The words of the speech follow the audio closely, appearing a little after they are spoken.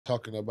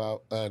talking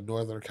about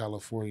Northern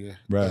California.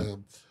 Right.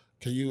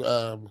 Can you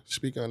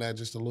speak on that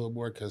just a little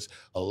more? Because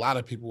a lot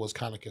of people was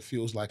kind of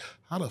confused, like,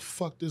 how the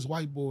fuck this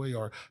white boy,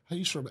 or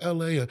he's from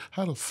LA, and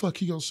how the fuck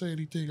he gonna say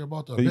anything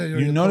about the But Bay you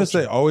Area notice they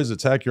culture? always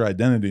attack your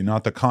identity,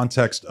 not the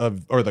context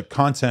of or the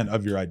content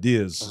of your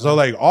ideas. So Uh-huh.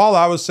 like all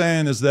I was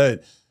saying is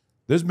that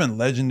there's been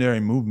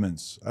legendary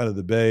movements out of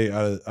the Bay,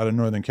 out of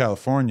Northern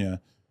California.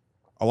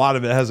 A lot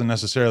of it hasn't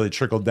necessarily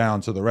trickled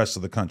down to the rest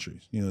of the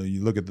country. You know,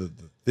 you look at the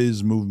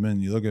Fizz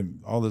movement, you look at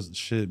all this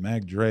shit,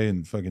 Mac Dre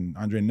and fucking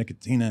Andre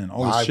Nicotina and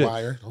all this Live shit.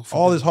 Wire.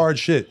 All this hard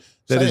shit.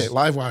 That Say is it,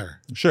 Live Wire.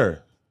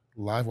 Sure.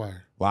 Live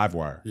Wire. Live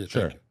Wire. Yeah,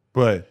 sure. thank you.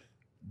 But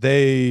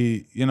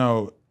they, you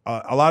know,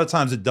 a lot of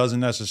times it doesn't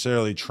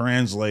necessarily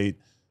translate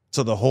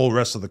to the whole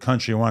rest of the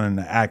country wanting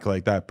to act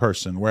like that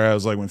person.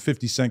 Whereas like when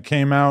 50 Cent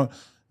came out,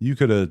 you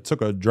could have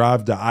took a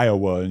drive to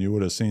Iowa and you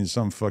would have seen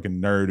some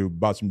fucking nerd who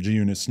bought some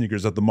G-Unit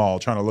sneakers at the mall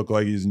trying to look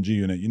like he's in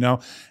G-Unit, you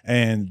know?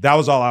 And that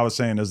was all I was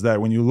saying, is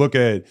that when you look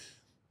at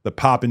the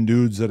poppin'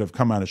 dudes that have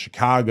come out of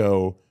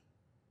Chicago,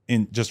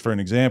 in just for an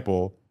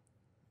example,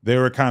 they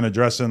were kind of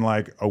dressing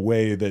like a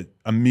way that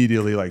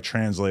immediately like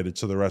translated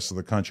to the rest of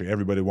the country.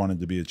 Everybody wanted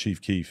to be a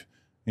Chief Keef,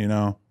 you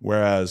know?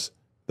 Whereas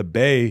the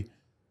Bay,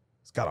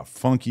 it's got a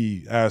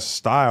funky ass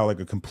style, like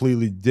a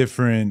completely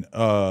different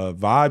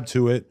vibe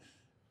to it.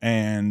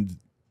 And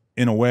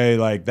in a way,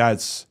 like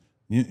that's,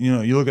 you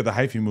know, you look at the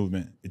hyphy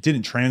movement, it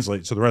didn't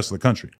translate to the rest of the country.